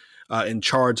participated in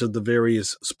charge of the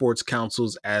various sports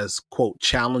councils as, quote,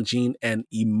 challenging and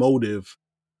emotive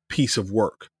piece of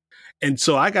work. And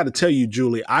so I got to tell you,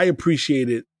 Julie, I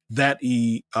appreciated that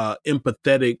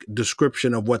empathetic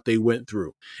description of what they went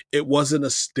through. It wasn't a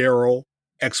sterile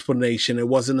explanation. It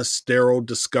wasn't a sterile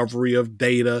discovery of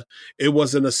data. It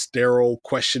wasn't a sterile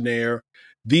questionnaire.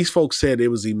 These folks said it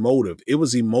was emotive. It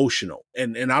was emotional.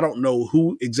 And I don't know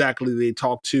who exactly they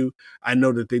talked to. I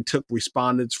know that they took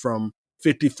respondents from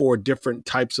 54 different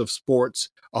types of sports,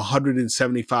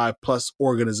 175 plus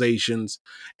organizations.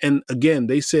 And again,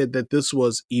 they said that this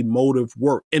was emotive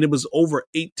work and it was over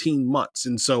 18 months.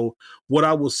 And so what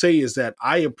I will say is that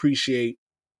I appreciate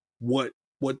what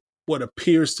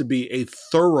appears to be a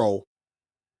thorough,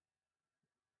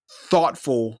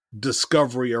 thoughtful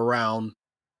discovery around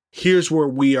here's where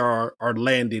we are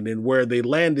landing. And where they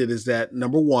landed is that,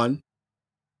 number one,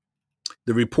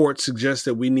 the report suggests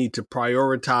that we need to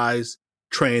prioritize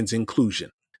trans inclusion.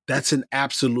 That's an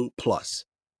absolute plus.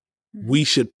 We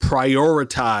should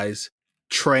prioritize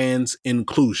trans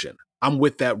inclusion. I'm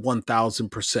with that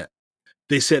 1000%.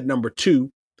 They said, number two,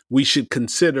 we should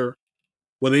consider,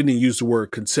 well, they didn't use the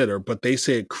word consider, but they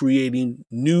said creating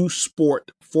new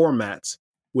sport formats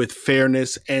with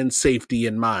fairness and safety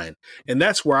in mind. And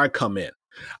that's where I come in.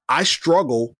 I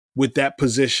struggle with that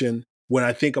position when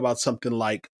I think about something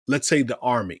like, let's say, the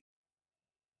Army.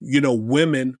 You know,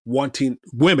 women,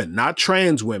 not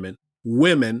trans women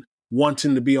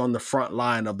wanting to be on the front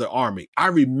line of the Army. I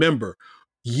remember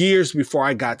years before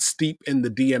I got steep in the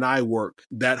D&I work,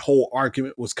 that whole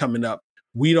argument was coming up.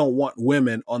 We don't want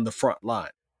women on the front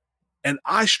line. And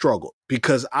I struggled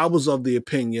because I was of the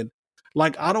opinion,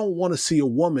 like, I don't want to see a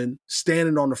woman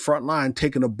standing on the front line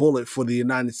taking a bullet for the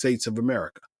United States of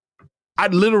America.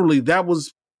 That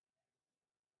was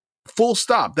full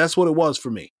stop. That's what it was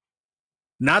for me.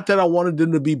 Not that I wanted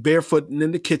them to be barefoot and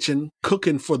in the kitchen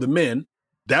cooking for the men.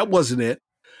 That wasn't it.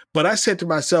 But I said to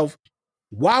myself,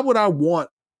 why would I want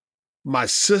my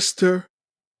sister,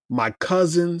 my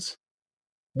cousins?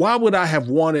 Why would I have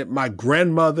wanted my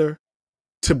grandmother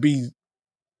to be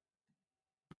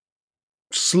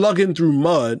slugging through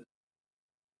mud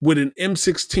with an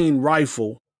M16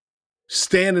 rifle,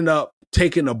 standing up,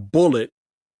 taking a bullet?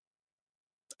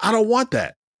 I don't want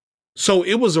that. So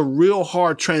it was a real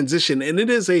hard transition, and it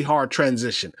is a hard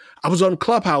transition. I was on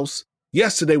Clubhouse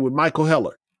yesterday with Michael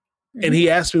Heller, and he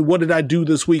asked me, what did I do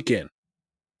this weekend?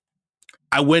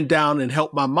 I went down and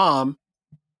helped my mom.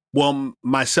 Well,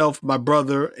 myself, my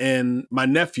brother, and my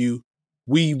nephew,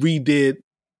 we redid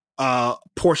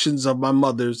portions of my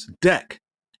mother's deck.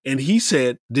 And he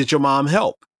said, did your mom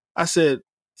help? I said,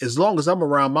 as long as I'm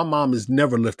around, my mom is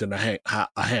never lifting a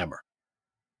hammer.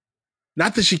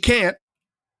 Not that she can't,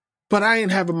 but I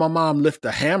ain't having my mom lift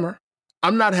a hammer.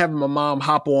 I'm not having my mom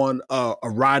hop on a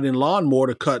riding lawnmower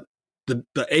to cut the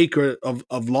acre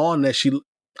of lawn that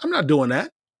I'm not doing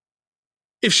that.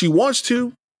 If she wants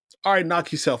to, all right,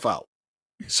 knock yourself out.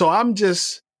 So I'm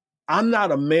I'm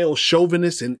not a male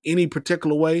chauvinist in any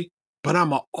particular way, but I'm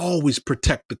going to always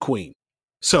protect the queen.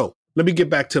 So let me get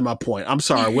back to my point. I'm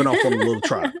sorry, I went off on a little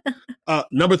try.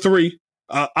 Number 3,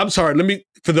 I'm sorry,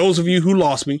 for those of you who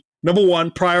lost me, number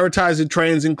 1, prioritizing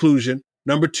trans inclusion.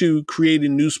 Number 2,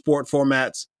 creating new sport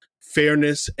formats,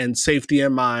 fairness and safety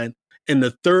in mind. And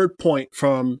the third point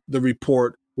from the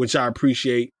report, which I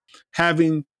appreciate,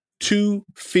 having 2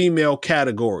 female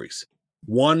categories,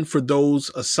 one for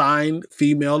those assigned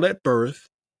female at birth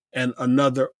and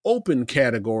another open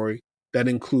category that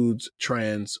includes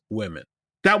trans women.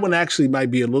 That one actually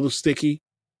might be a little sticky,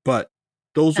 but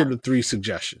those are the 3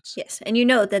 suggestions. Yes. And you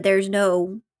note that there's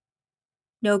no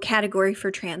category for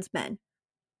trans men.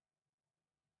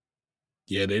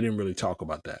 Yeah, they didn't really talk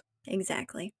about that.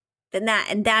 Exactly.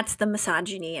 And that's the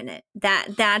misogyny in it.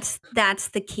 That's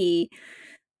the key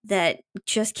that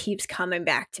just keeps coming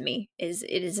back to me. It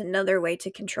is another way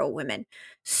to control women.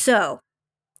 So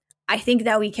I think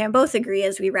that we can both agree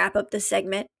as we wrap up this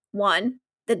segment, 1,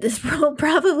 that this will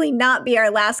probably not be our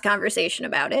last conversation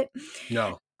about it.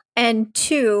 No. And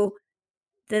 2,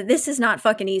 that this is not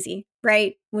fucking easy,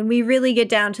 right? When we really get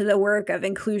down to the work of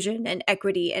inclusion and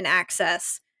equity and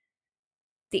access,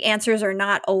 the answers are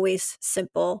not always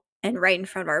simple and right in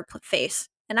front of our face.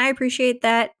 And I appreciate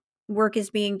that work is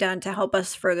being done to help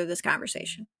us further this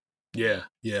conversation. Yeah,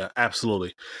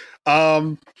 absolutely.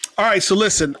 All right, so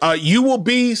listen, you will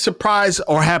be surprised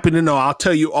or happy to know, I'll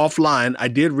tell you offline, I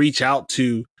did reach out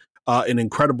to an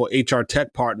incredible HR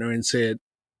tech partner and said,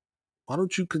 why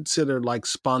don't you consider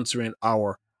sponsoring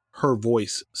our Her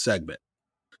Voice segment?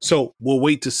 So we'll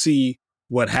wait to see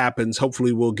what happens.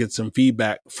 Hopefully we'll get some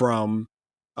feedback from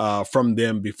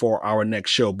them before our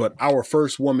next show. But our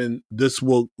first woman this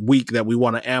week that we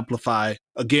want to amplify,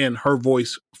 again, her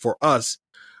voice for us,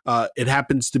 it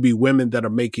happens to be women that are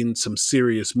making some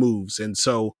serious moves. And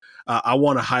so I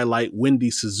want to highlight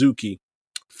Wendy Suzuki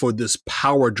for this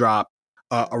power drop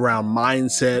around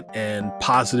mindset and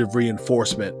positive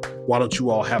reinforcement. Why don't you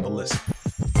all have a listen?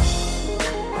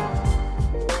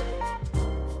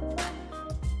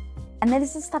 And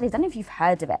there's a study, I don't know if you've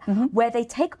heard of it, where they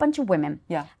take a bunch of women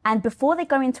and before they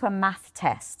go into a math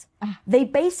test, they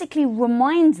basically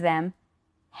remind them,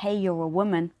 hey, you're a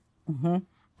woman.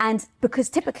 And because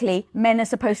typically men are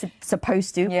supposed to quote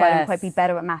unquote, be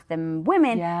better at math than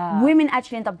women, women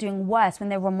actually end up doing worse when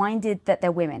they're reminded that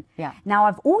they're women. Now,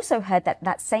 I've also heard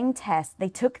that same test, they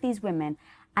took these women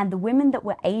and the women that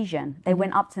were Asian, they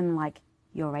went up to them like,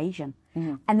 you're Asian.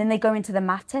 And then they go into the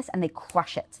math test and they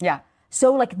crush it.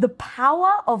 So the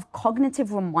power of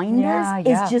cognitive reminders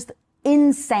is just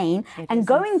insane. And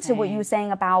going to what you were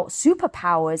saying about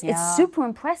superpowers, it's super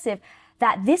impressive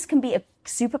that this can be a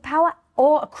superpower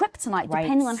or a kryptonite,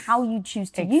 depending on how you choose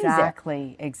to use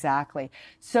it. Exactly.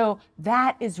 So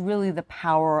that is really the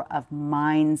power of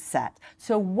mindset.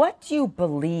 So what do you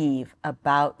believe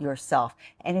about yourself?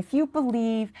 And if you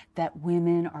believe that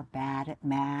women are bad at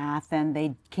math and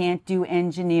they can't do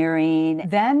engineering,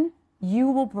 then you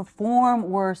will perform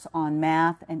worse on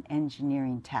math and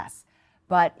engineering tests.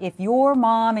 But if your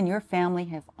mom and your family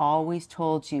have always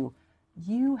told you,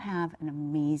 you have an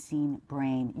amazing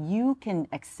brain, you can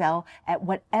excel at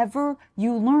whatever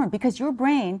you learn because your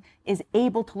brain is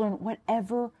able to learn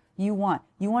whatever you want.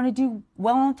 You want to do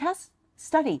well on a test?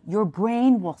 Study. Your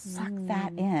brain will suck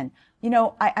that in. You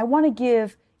know, I want to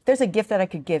give, there's a gift that I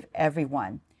could give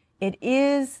everyone. It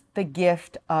is the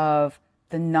gift of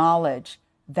the knowledge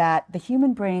that the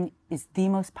human brain is the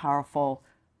most powerful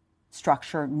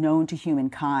structure known to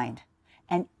humankind.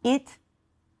 And it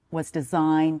was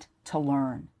designed to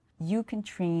learn. You can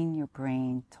train your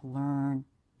brain to learn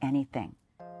anything.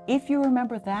 If you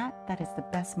remember that, that is the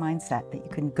best mindset that you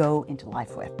can go into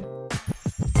life with.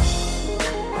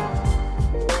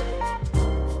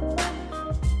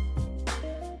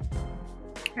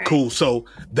 Cool. So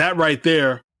that right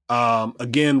there,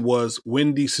 again, was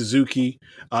Wendy Suzuki.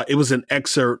 It was an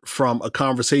excerpt from a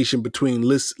conversation between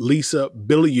Lisa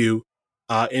Bilyeu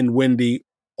and Wendy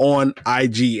on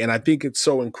IG. And I think it's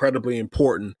so incredibly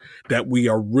important that we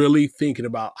are really thinking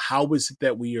about how is it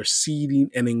that we are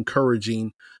seeding and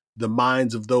encouraging the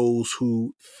minds of those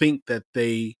who think that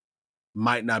they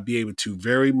might not be able to,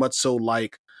 very much so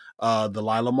like the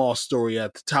Lila Moss story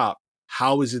at the top.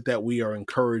 How is it that we are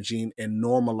encouraging and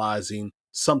normalizing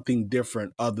something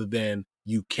different other than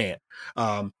you can't?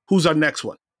 Who's our next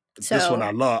one? So, this one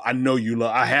I love. I know you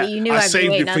love. I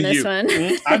saved it for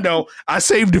you. I know. I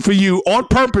saved it for you on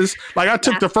purpose. Like I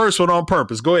took the first one on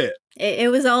purpose. Go ahead. It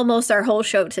was almost our whole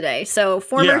show today. So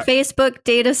former Facebook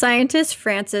data scientist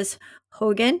Frances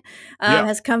Hogan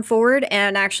has come forward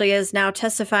and actually is now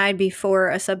testified before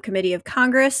a subcommittee of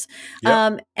Congress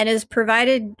and has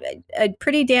provided a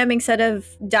pretty damning set of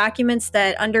documents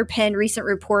that underpin recent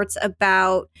reports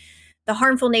about the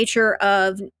harmful nature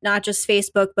of not just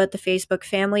Facebook, but the Facebook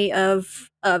family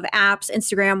of apps,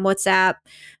 Instagram, WhatsApp,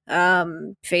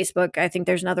 Facebook. I think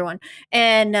there's another one.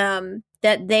 And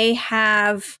that they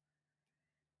have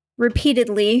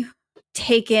repeatedly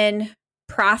taken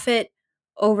profit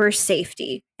over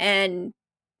safety. And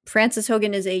Frances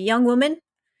Hogan is a young woman,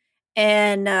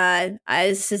 and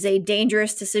this is a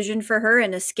dangerous decision for her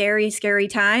and a scary, scary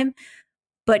time.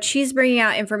 But she's bringing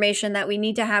out information that we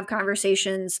need to have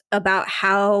conversations about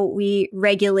how we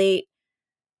regulate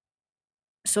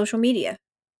social media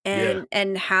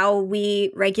and how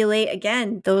we regulate,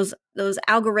 again, those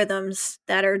algorithms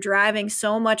that are driving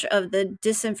so much of the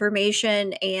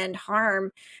disinformation and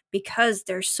harm because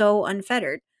they're so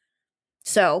unfettered.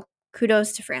 So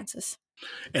kudos to Frances.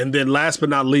 And then last but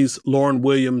not least, Lauren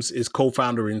Williams is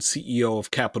co-founder and CEO of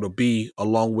Capital B,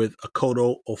 along with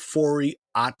Akoto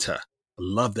Ofori-Atta. I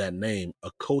love that name,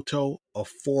 Akoto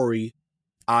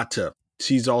Ofori-Atta.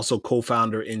 She's also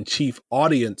co-founder and chief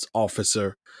audience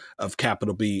officer of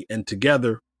Capital B. And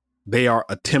together, they are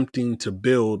attempting to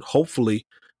build, hopefully,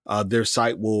 their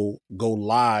site will go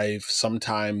live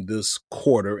sometime this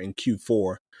quarter in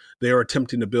Q4. They are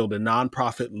attempting to build a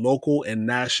nonprofit local and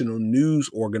national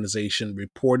news organization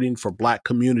reporting for Black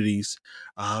communities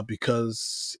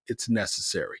because it's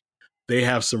necessary. They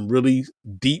have some really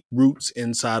deep roots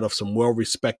inside of some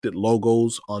well-respected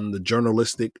logos on the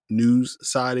journalistic news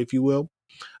side, if you will.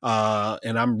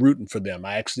 And I'm rooting for them.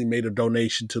 I actually made a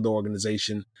donation to the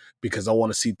organization because I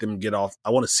want to see them get off. I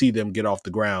want to see them get off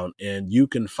the ground. And you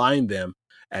can find them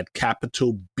at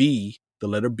Capital B, the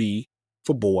letter B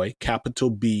for boy,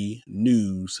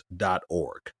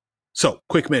 capitalbnews.org. So,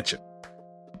 quick mention.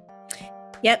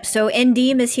 Yep. So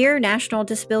NDEAM is here, National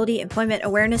Disability Employment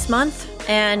Awareness Month.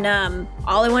 And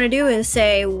all I want to do is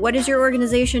say, what is your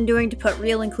organization doing to put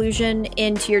real inclusion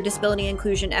into your disability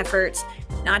inclusion efforts?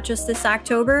 Not just this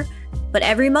October, but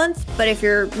every month. But if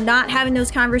you're not having those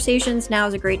conversations, now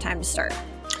is a great time to start.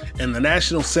 And the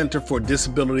National Center for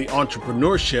Disability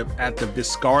Entrepreneurship at the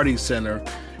Viscardi Center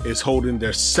is holding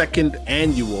their second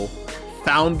annual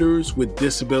Founders with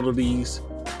Disabilities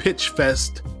Pitch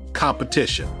Fest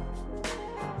competition.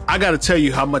 I got to tell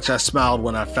you how much I smiled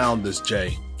when I found this,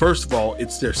 Jay. First of all,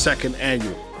 it's their second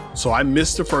annual. So I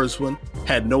missed the first one,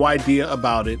 had no idea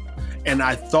about it. And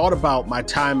I thought about my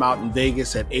time out in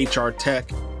Vegas at HR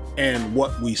Tech and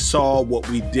what we saw, what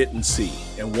we didn't see.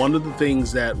 And one of the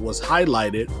things that was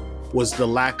highlighted was the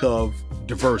lack of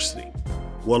diversity.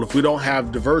 Well, if we don't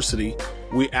have diversity,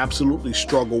 we absolutely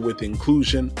struggle with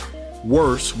inclusion.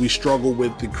 Worse, we struggle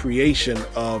with the creation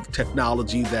of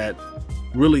technology that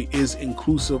really is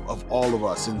inclusive of all of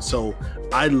us. And so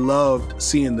I loved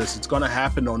seeing this. It's going to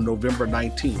happen on November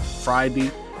 19th, Friday,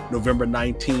 November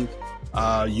 19th.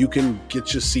 You can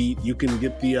get your seat. You can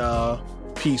get the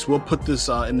piece. We'll put this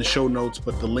in the show notes,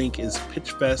 but the link is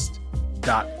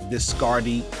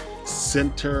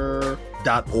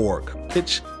pitchfest.viscardi.center.org.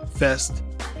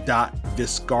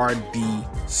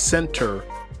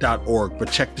 pitchfest.viscardi.center.org.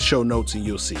 But check the show notes and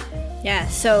you'll see it. Yeah,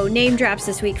 so name drops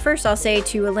this week. First, I'll say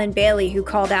to Lynn Bailey, who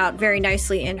called out very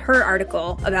nicely in her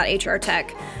article about HR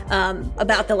Tech,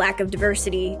 about the lack of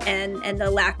diversity and the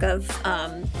lack of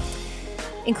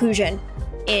inclusion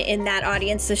in that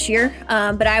audience this year.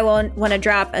 But I want to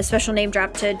drop a special name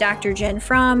drop to Dr. Jen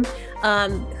Fromm,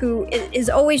 who is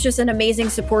always just an amazing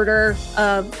supporter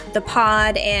of the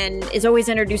pod and is always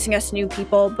introducing us to new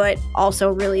people, but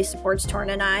also really supports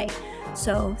Torn and I.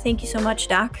 So thank you so much,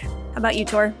 Doc. How about you,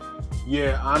 Tor?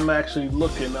 Yeah, I'm actually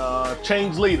looking,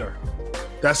 Change Leader.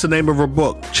 That's the name of her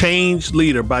book, Change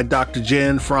Leader by Dr.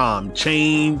 Jen Fromm,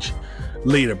 Change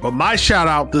Leader. But my shout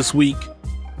out this week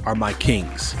are my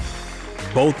kings.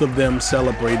 Both of them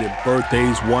celebrated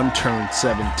birthdays. One turned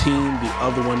 17, the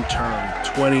other one turned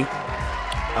 20.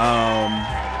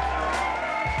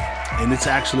 And it's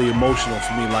actually emotional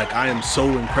for me. Like, I am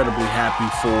so incredibly happy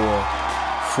for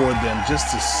them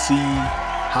just to see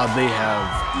how they have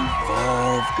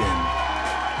evolved. And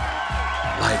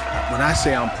like, when I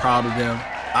say I'm proud of them,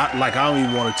 I don't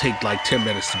even want to take like 10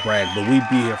 minutes to brag, but we'd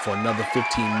be here for another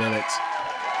 15 minutes.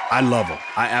 I love them.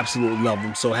 I absolutely love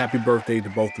them. So happy birthday to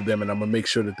both of them. And I'm going to make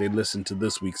sure that they listen to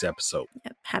this week's episode.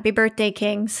 Yep. Happy birthday,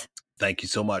 Kings. Thank you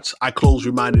so much. I close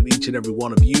reminding each and every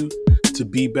one of you to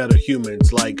be better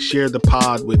humans. Like, share the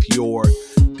pod with your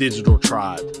digital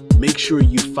tribe. Make sure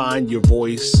you find your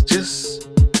voice. Just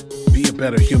be a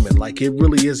better human. Like, it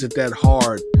really isn't that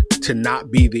hard to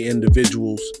not be the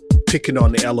individuals picking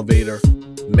on the elevator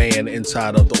man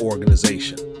inside of the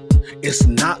organization. It's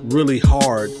not really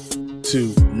hard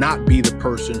to not be the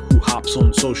person who hops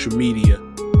on social media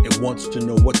and wants to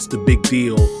know what's the big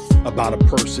deal about a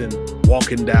person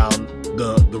walking down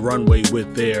the runway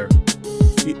with their.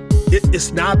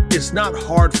 It's not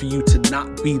hard for you to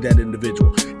not be that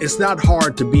individual. It's not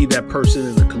hard to be that person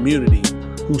in the community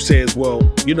who says, well,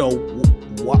 you know,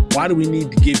 why do we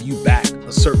need to give you back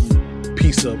a certain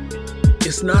piece of.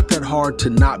 It's not that hard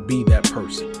to not be that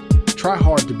person. Try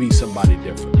hard to be somebody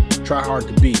different. Try hard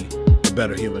to be a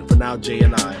better human. For now, Jay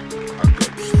and I are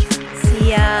ghosts.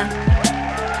 See ya.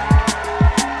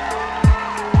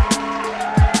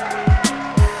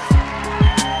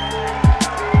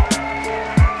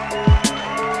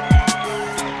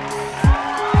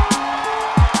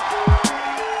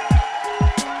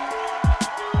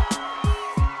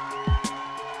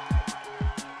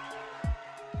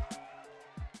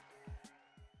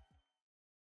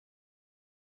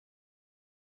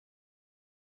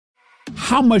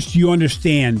 How much do you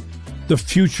understand the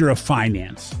future of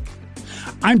finance?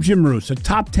 I'm Jim Roos, a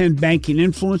top 10 banking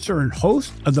influencer and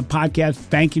host of the podcast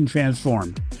Banking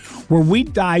Transformed, where we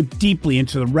dive deeply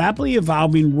into the rapidly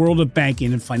evolving world of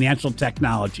banking and financial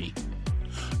technology.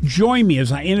 Join me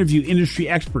as I interview industry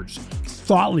experts,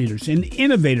 thought leaders, and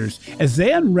innovators as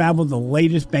they unravel the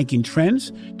latest banking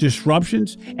trends,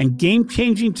 disruptions, and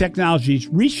game-changing technologies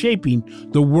reshaping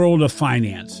the world of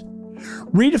finance.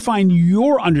 Redefine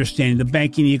your understanding of the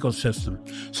banking ecosystem.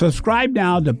 Subscribe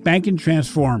now to Banking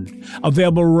Transformed,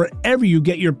 available wherever you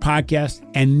get your podcast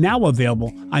and now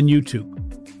available on YouTube.